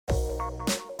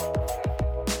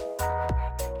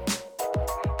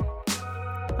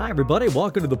Hi, everybody.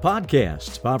 Welcome to the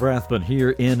podcast. Bob Rathman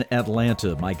here in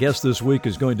Atlanta. My guest this week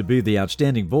is going to be the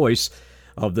outstanding voice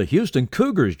of the Houston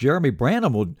Cougars. Jeremy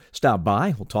Branham will stop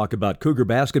by. We'll talk about Cougar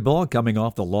basketball coming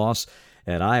off the loss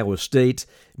at Iowa State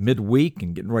midweek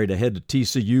and getting ready to head to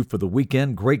TCU for the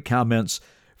weekend. Great comments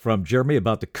from Jeremy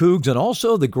about the Cougs and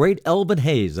also the great Elvin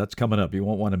Hayes. That's coming up. You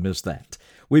won't want to miss that.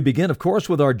 We begin, of course,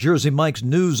 with our Jersey Mike's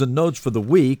news and notes for the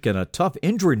week and a tough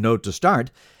injury note to start.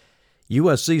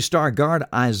 USC star guard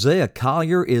Isaiah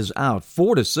Collier is out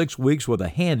 4 to 6 weeks with a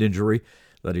hand injury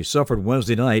that he suffered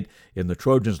Wednesday night in the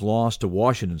Trojans' loss to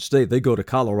Washington State. They go to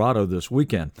Colorado this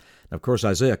weekend. And of course,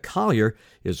 Isaiah Collier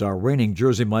is our reigning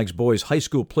Jersey Mike's Boys High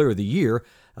School Player of the Year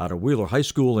out of Wheeler High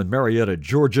School in Marietta,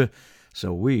 Georgia.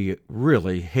 So we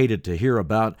really hated to hear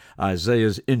about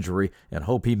Isaiah's injury and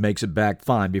hope he makes it back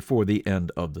fine before the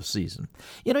end of the season.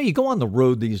 You know, you go on the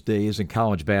road these days in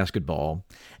college basketball,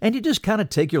 and you just kind of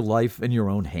take your life in your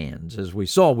own hands, as we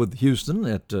saw with Houston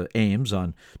at Ames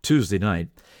on Tuesday night.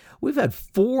 We've had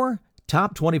 4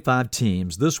 top 25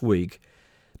 teams this week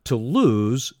to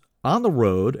lose on the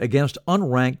road against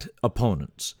unranked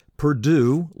opponents.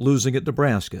 Purdue losing at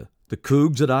Nebraska, the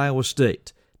Cougs at Iowa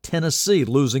State, Tennessee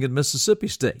losing at Mississippi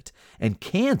State, and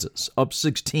Kansas, up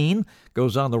 16,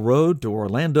 goes on the road to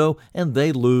Orlando, and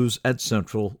they lose at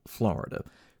Central Florida.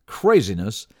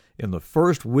 Craziness in the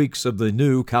first weeks of the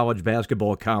new college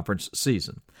basketball conference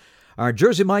season. Our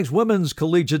Jersey Mike's Women's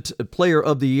Collegiate Player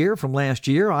of the Year from last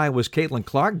year, Iowa's Caitlin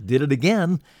Clark, did it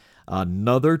again.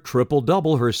 Another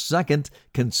triple-double, her second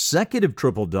consecutive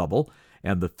triple-double,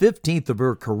 and the 15th of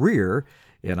her career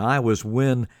in Iowa's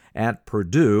win at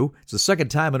Purdue. It's the second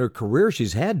time in her career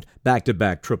she's had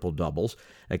back-to-back triple-doubles.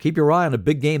 Keep your eye on a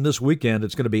big game this weekend.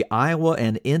 It's going to be Iowa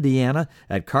and Indiana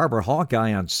at Carver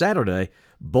Hawkeye on Saturday.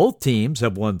 Both teams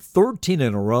have won 13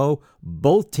 in a row.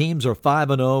 Both teams are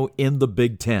 5-0 in the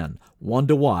Big Ten. One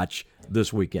to watch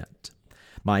this weekend.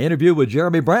 My interview with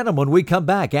Jeremy Branham when we come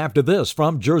back after this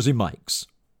from Jersey Mike's.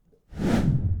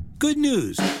 Good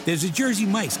news. There's a Jersey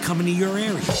Mike's coming to your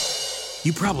area.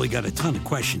 You probably got a ton of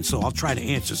questions, so I'll try to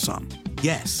answer some.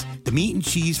 Yes, the meat and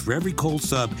cheese for every cold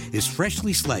sub is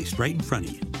freshly sliced right in front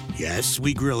of you. Yes,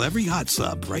 we grill every hot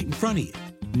sub right in front of you.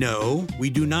 No,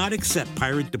 we do not accept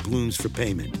pirate doubloons for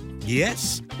payment.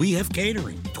 Yes, we have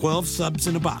catering, 12 subs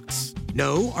in a box.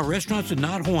 No, our restaurants are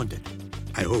not haunted.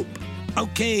 I hope.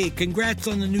 Okay, congrats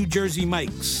on the new Jersey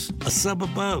Mike's. A sub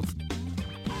above.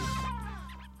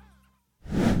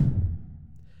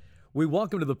 We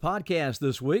welcome to the podcast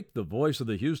this week the voice of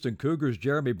the Houston Cougars,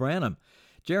 Jeremy Branham.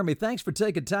 Jeremy, thanks for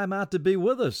taking time out to be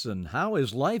with us. And how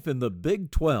is life in the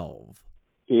Big 12?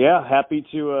 Yeah, happy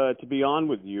to be on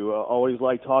with you. Always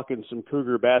like talking some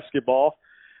Cougar basketball.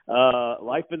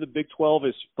 Life in the Big 12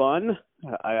 is fun.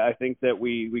 I think that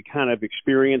we kind of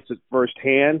experience it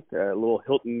firsthand, a little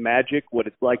Hilton magic, what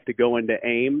it's like to go into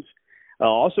Ames.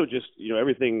 Also just,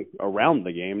 everything around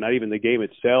the game, not even the game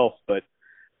itself, but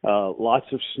lots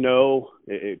of snow,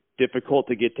 difficult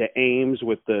to get to Ames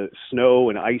with the snow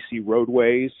and icy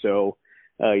roadways. So,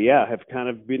 have kind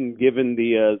of been given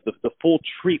the full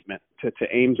treatment to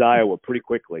Ames, Iowa pretty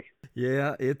quickly.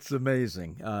 Yeah, it's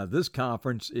amazing. This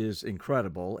conference is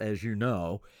incredible, as you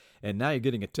know, and now you're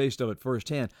getting a taste of it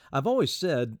firsthand. I've always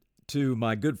said to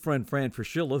my good friend Fran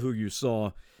Fraschilla, who you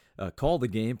saw call the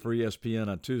game for ESPN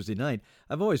on Tuesday night,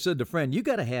 I've always said to Fran, you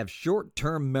got to have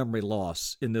short-term memory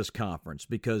loss in this conference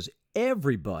because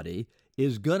everybody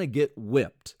is going to get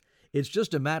whipped. It's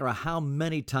just a matter of how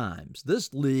many times.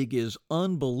 This league is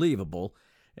unbelievable,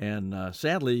 and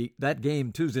sadly, that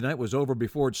game Tuesday night was over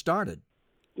before it started.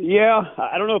 Yeah,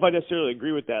 I don't know if I necessarily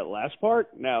agree with that last part.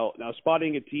 Now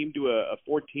spotting a team to a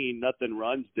 14-0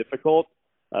 run is difficult.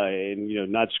 And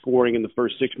not scoring in the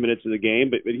first 6 minutes of the game,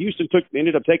 but Houston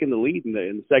ended up taking the lead in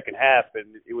the second half, and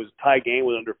it was a tie game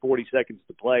with under 40 seconds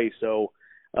to play. So,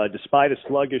 despite a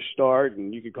sluggish start,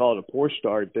 and you could call it a poor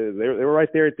start, they were right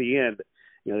there at the end.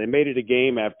 They made it a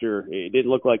game after it didn't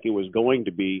look like it was going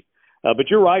to be. But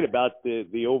you're right about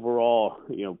the overall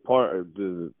part of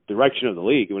the direction of the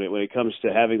league when it comes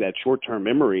to having that short-term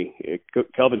memory.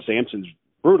 Kelvin Sampson's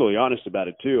brutally honest about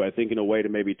it too. I think in a way to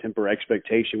maybe temper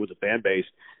expectation with the fan base.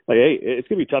 Like, hey, it's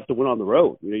going to be tough to win on the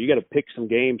road. You got to pick some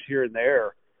games here and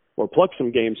there, or pluck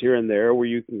some games here and there where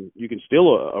you can steal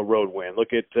a road win. Look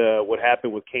at what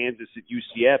happened with Kansas at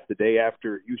UCF the day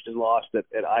after Houston lost at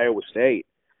Iowa State.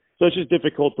 So it's just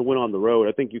difficult to win on the road.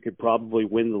 I think you could probably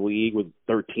win the league with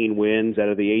 13 wins out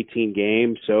of the 18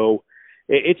 games. So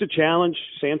it's a challenge.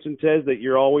 Sampson says that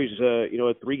you're always, a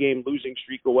 3-game losing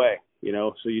streak away.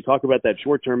 So you talk about that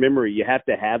short-term memory. You have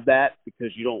to have that because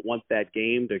you don't want that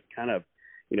game to kind of,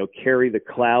 carry the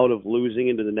cloud of losing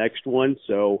into the next one.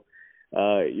 So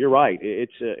You're right.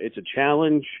 It's a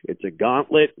challenge. It's a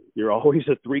gauntlet. You're always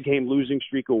a 3-game losing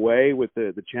streak away with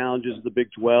the challenges of the Big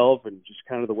 12 and just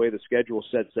kind of the way the schedule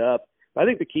sets up. I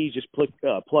think the key is just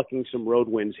plucking some road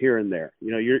wins here and there.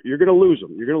 You're going to lose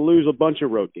them. You're going to lose a bunch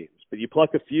of road games, but you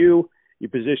pluck a few, you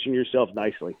position yourself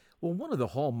nicely. Well, one of the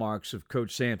hallmarks of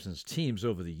Coach Sampson's teams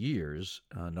over the years,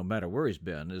 no matter where he's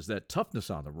been, is that toughness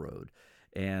on the road.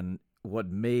 And what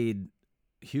made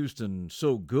Houston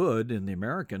so good in the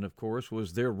American, of course,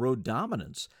 was their road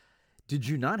dominance. Did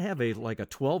you not have a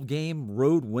 12-game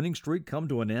road winning streak come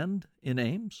to an end in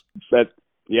Ames? That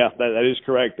is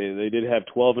correct. They did have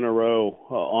 12 in a row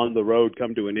on the road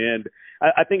come to an end.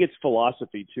 I think it's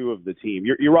philosophy, too, of the team.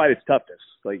 You're right, it's toughness.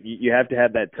 You have to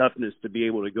have that toughness to be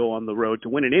able to go on the road to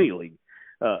win in any league,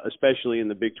 especially in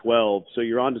the Big 12. So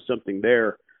you're onto something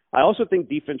there. I also think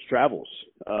defense travels.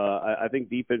 I think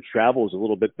defense travels a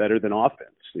little bit better than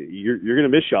offense. You're going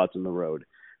to miss shots on the road.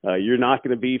 You're not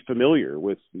going to be familiar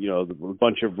with, a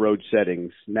bunch of road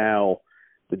settings. Now,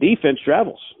 the defense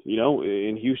travels,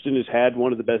 and Houston has had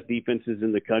one of the best defenses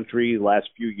in the country the last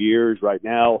few years. Right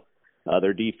now,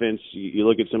 their defense, you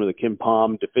look at some of the Kim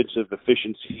Pom defensive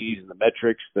efficiencies and the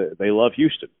metrics, they love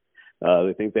Houston.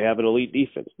 They think they have an elite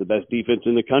defense, the best defense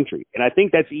in the country. And I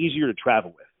think that's easier to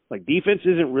travel with. Defense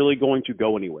isn't really going to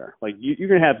go anywhere. You're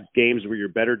going to have games where you're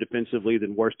better defensively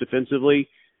than worse defensively,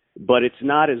 but it's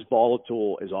not as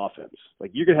volatile as offense.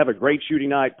 You're going to have a great shooting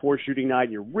night, poor shooting night,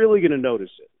 and you're really going to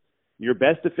notice it. Your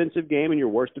best defensive game and your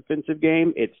worst defensive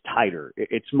game, it's tighter.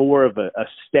 It's more of a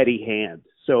steady hand.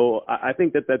 So I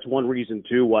think that's one reason,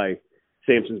 too, why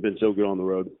Sampson's been so good on the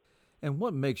road. And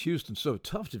what makes Houston so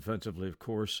tough defensively, of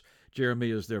course,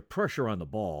 Jeremy, is their pressure on the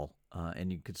ball.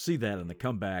 And you could see that in the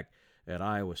comeback at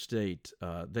Iowa State.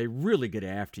 They really get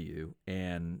after you,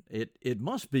 and it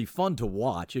must be fun to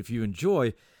watch. If you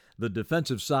enjoy the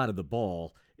defensive side of the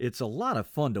ball, it's a lot of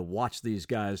fun to watch these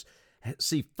guys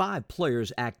see 5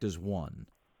 players act as one.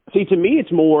 See, to me,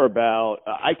 it's more about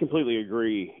I completely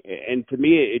agree. And to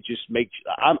me, it just makes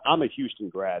I'm a Houston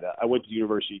grad. I went to the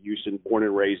University of Houston, born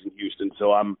and raised in Houston.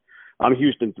 So I'm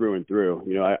Houston through and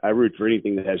through. I root for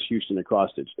anything that has Houston across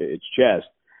its chest.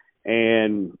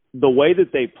 And the way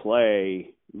that they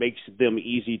play makes them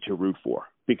easy to root for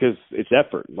because it's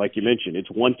effort. Like you mentioned, it's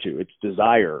want-to, it's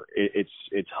desire,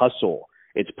 it's hustle,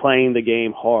 it's playing the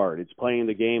game hard, it's playing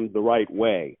the game the right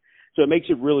way. So it makes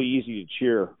it really easy to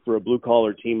cheer for a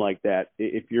blue-collar team like that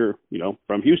if you're,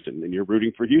 from Houston and you're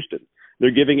rooting for Houston.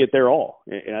 They're giving it their all.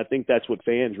 And I think that's what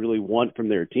fans really want from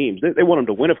their teams. They want them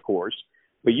to win, of course,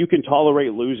 but you can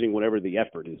tolerate losing whenever the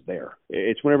effort is there.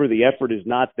 It's whenever the effort is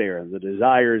not there and the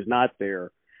desire is not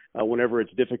there, whenever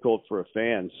it's difficult for a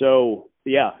fan. So,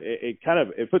 yeah,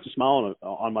 it puts a smile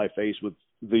on my face with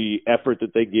the effort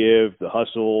that they give, the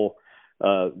hustle,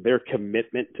 their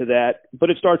commitment to that. But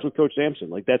it starts with Coach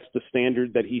Sampson. That's the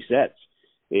standard that he sets.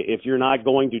 If you're not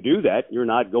going to do that, you're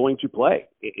not going to play.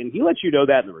 And he lets you know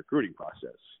that in the recruiting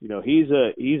process. He's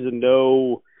a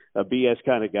no BS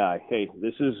kind of guy. Hey,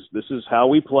 this is how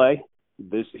we play.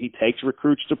 He takes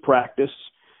recruits to practice.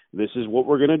 This is what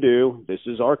we're going to do. This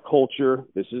is our culture.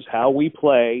 This is how we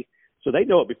play. So they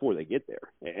know it before they get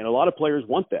there. And a lot of players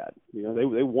want that.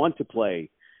 They want to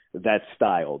play that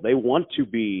style. They want to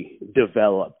be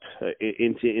developed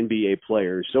into NBA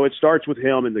players. So it starts with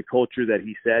him and the culture that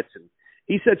he sets, and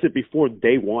he sets it before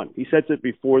day one. He sets it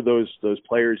before those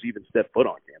players even step foot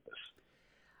on campus.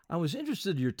 I was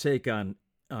interested in your take on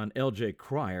L.J.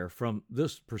 Cryer from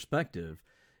this perspective.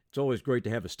 It's always great to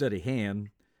have a steady hand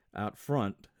out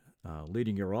front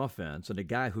leading your offense, and a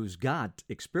guy who's got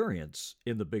experience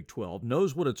in the Big 12,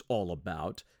 knows what it's all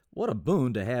about. What a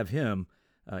boon to have him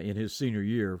in his senior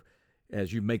year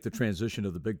as you make the transition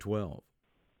to the Big 12.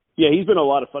 Yeah, he's been a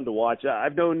lot of fun to watch.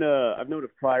 I've known of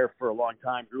Cryer for a long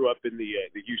time. Grew up in the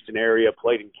Houston area,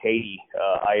 played in Katy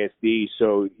ISD,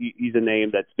 so he's a name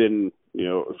that's been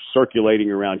circulating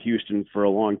around Houston for a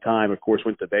long time. Of course,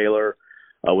 went to Baylor,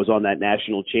 was on that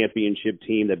national championship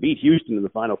team that beat Houston in the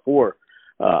Final Four.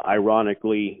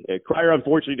 Ironically, Cryer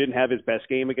unfortunately didn't have his best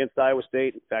game against Iowa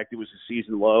State. In fact, it was a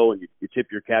season low, and you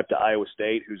tip your cap to Iowa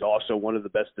State, who's also one of the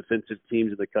best defensive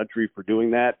teams in the country for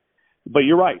doing that. But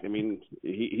you're right. I mean,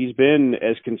 he's been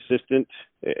as consistent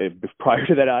prior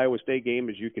to that Iowa State game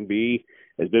as you can be,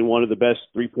 has been one of the best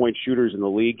three-point shooters in the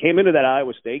league. Came into that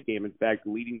Iowa State game, in fact,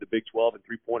 leading the Big 12 in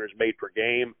three-pointers made per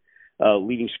game,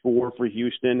 leading scorer for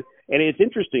Houston. And it's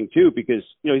interesting, too, because,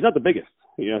 he's not the biggest.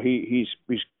 He's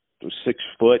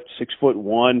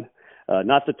 6'1",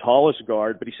 not the tallest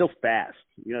guard, but he's so fast.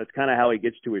 It's kind of how he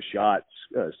gets to his shots.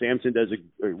 Sampson does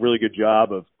a really good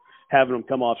job of having him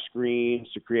come off screens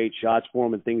to create shots for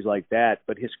him and things like that.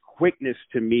 But his quickness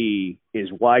to me is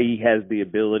why he has the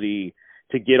ability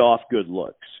to get off good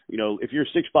looks. You know, if you're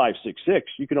 6'5", 6'6",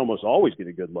 you can almost always get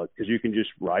a good look because you can just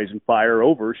rise and fire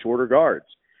over shorter guards.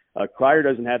 Cryer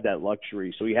doesn't have that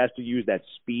luxury, so he has to use that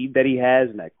speed that he has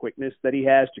and that quickness that he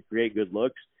has to create good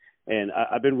looks. And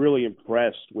I've been really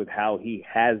impressed with how he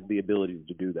has the ability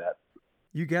to do that.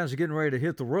 You guys are getting ready to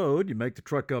hit the road. You make the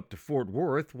truck up to Fort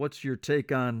Worth. What's your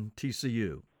take on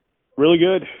TCU? Really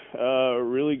good.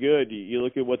 Really good. You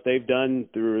look at what they've done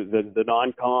through the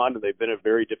non-con, and they've been a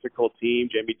very difficult team.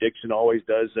 Jamie Dixon always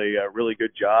does a really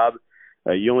good job.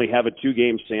 You only have a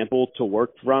 2-game sample to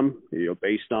work from,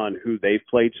 based on who they've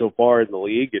played so far in the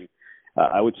league. And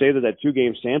I would say that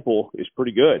 2-game sample is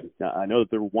pretty good. Now, I know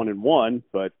that they're 1-1,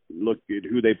 but look at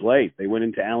who they played. They went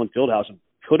into Allen Fieldhouse and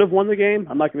could have won the game.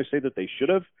 I'm not going to say that they should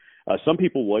have. Some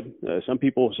people would. Some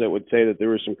people would say that there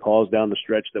were some calls down the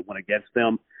stretch that went against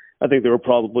them. I think there were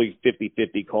probably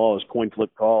 50-50 calls, coin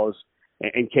flip calls,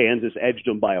 and Kansas edged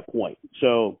them by a point.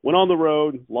 So went on the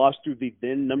road, lost to the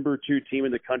then number 2 team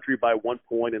in the country by 1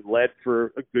 point and led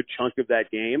for a good chunk of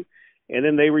that game. And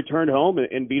then they returned home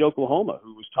and beat Oklahoma,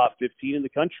 who was top 15 in the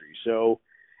country. So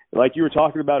like you were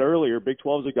talking about earlier, Big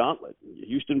 12 is a gauntlet.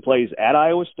 Houston plays at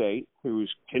Iowa State,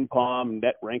 who's KenPom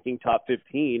net ranking top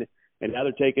 15, and now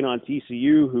they're taking on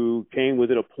TCU, who came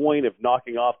within a point of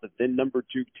knocking off the then number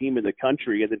 2 team in the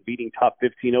country and then beating top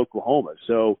 15 Oklahoma.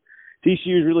 So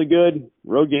TCU is really good.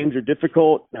 Road games are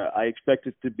difficult. I expect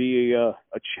it to be a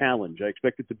challenge. I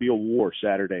expect it to be a war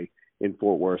Saturday in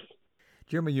Fort Worth.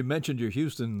 Jeremy, you mentioned you're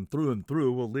Houston through and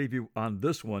through. We'll leave you on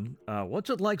this one.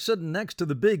 What's it like sitting next to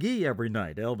the Big E every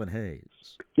night, Elvin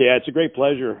Hayes? Yeah, it's a great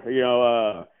pleasure.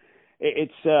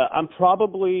 I'm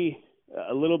probably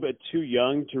a little bit too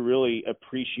young to really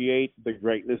appreciate the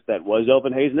greatness that was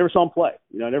Elvin Hayes. I never saw him play.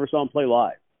 I never saw him play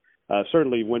live.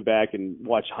 Certainly went back and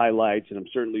watched highlights, and I'm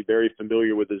certainly very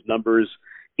familiar with his numbers.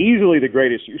 Easily the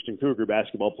greatest Houston Cougar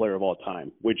basketball player of all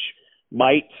time, which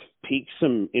might pique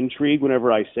some intrigue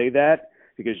whenever I say that,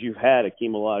 because you've had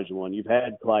Akeem Olajuwon, you've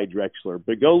had Clyde Drexler,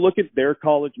 but go look at their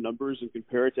college numbers and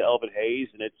compare it to Elvin Hayes,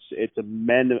 and it's a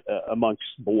men amongst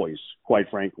boys, quite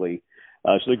frankly.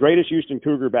 So the greatest Houston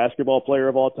Cougar basketball player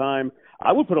of all time,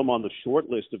 I would put him on the short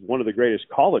list of one of the greatest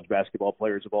college basketball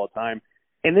players of all time.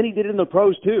 And then he did it in the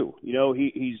pros too. He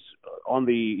was on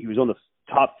the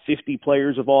top 50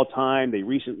 players of all time. They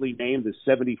recently named the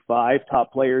 75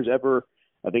 top players ever.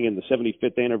 I think in the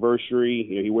 75th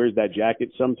anniversary. He wears that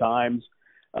jacket sometimes.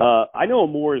 I know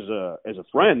him more as a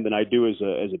friend than I do as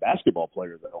a basketball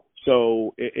player, though.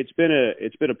 So it's been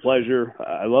a pleasure.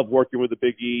 I love working with the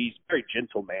Big E. He's a very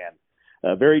gentle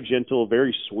man, very gentle,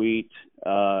 very sweet.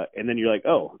 And then you're like,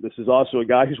 oh, this is also a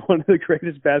guy who's one of the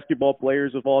greatest basketball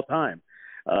players of all time.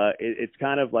 It's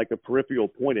kind of like a peripheral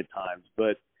point at times,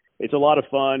 but it's a lot of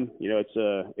fun.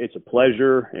 It's a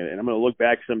pleasure, and I'm going to look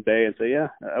back someday and say, yeah,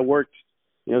 I worked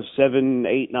 7,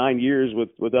 8, 9 years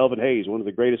with Elvin Hayes, one of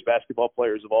the greatest basketball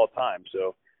players of all time.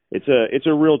 So it's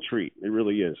a real treat. It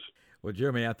really is. Well,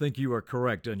 Jeremy, I think you are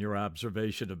correct in your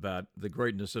observation about the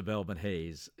greatness of Elvin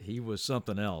Hayes. He was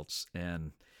something else,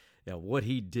 and what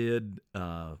he did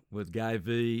with Guy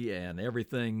V and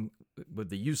everything with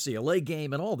the UCLA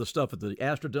game and all the stuff at the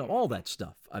Astrodome, all that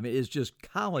stuff. I mean, it's just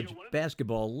college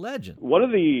basketball legend. One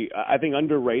of the, I think,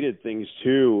 underrated things,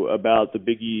 too, about the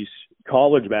Big East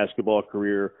college basketball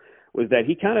career was that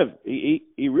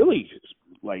he really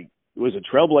was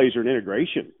a trailblazer in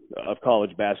integration of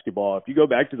college basketball. If you go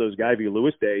back to those Guy V.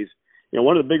 Lewis days,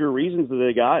 one of the bigger reasons that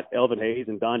they got Elvin Hayes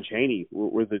and Don Chaney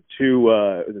were the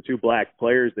two black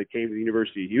players that came to the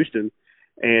University of Houston,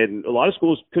 and a lot of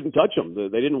schools couldn't touch them.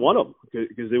 They didn't want them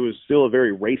because it was still a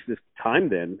very racist time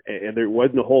then, and there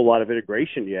wasn't a whole lot of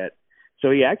integration yet.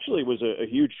 So he actually was a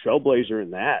huge trailblazer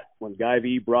in that. When Guy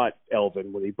V brought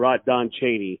Elvin, when he brought Don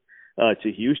Chaney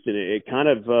to Houston, it kind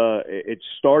of it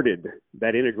started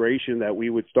that integration that we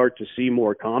would start to see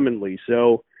more commonly.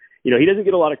 So, he doesn't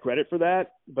get a lot of credit for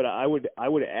that, but I would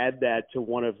add that to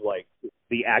one of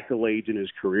the accolades in his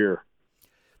career.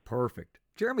 Perfect.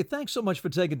 Jeremy, thanks so much for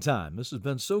taking time. This has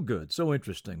been so good, so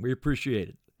interesting. We appreciate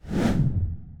it.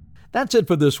 That's it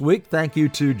for this week. Thank you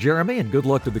to Jeremy, and good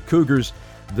luck to the Cougars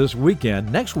this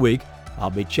weekend. Next week, I'll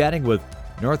be chatting with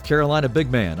North Carolina big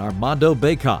man Armando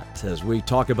Bacot as we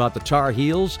talk about the Tar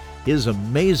Heels, his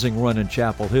amazing run in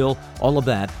Chapel Hill, all of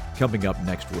that coming up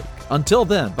next week. Until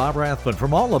then, Bob Rathbun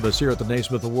from all of us here at the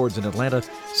Naismith Awards in Atlanta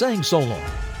saying so long.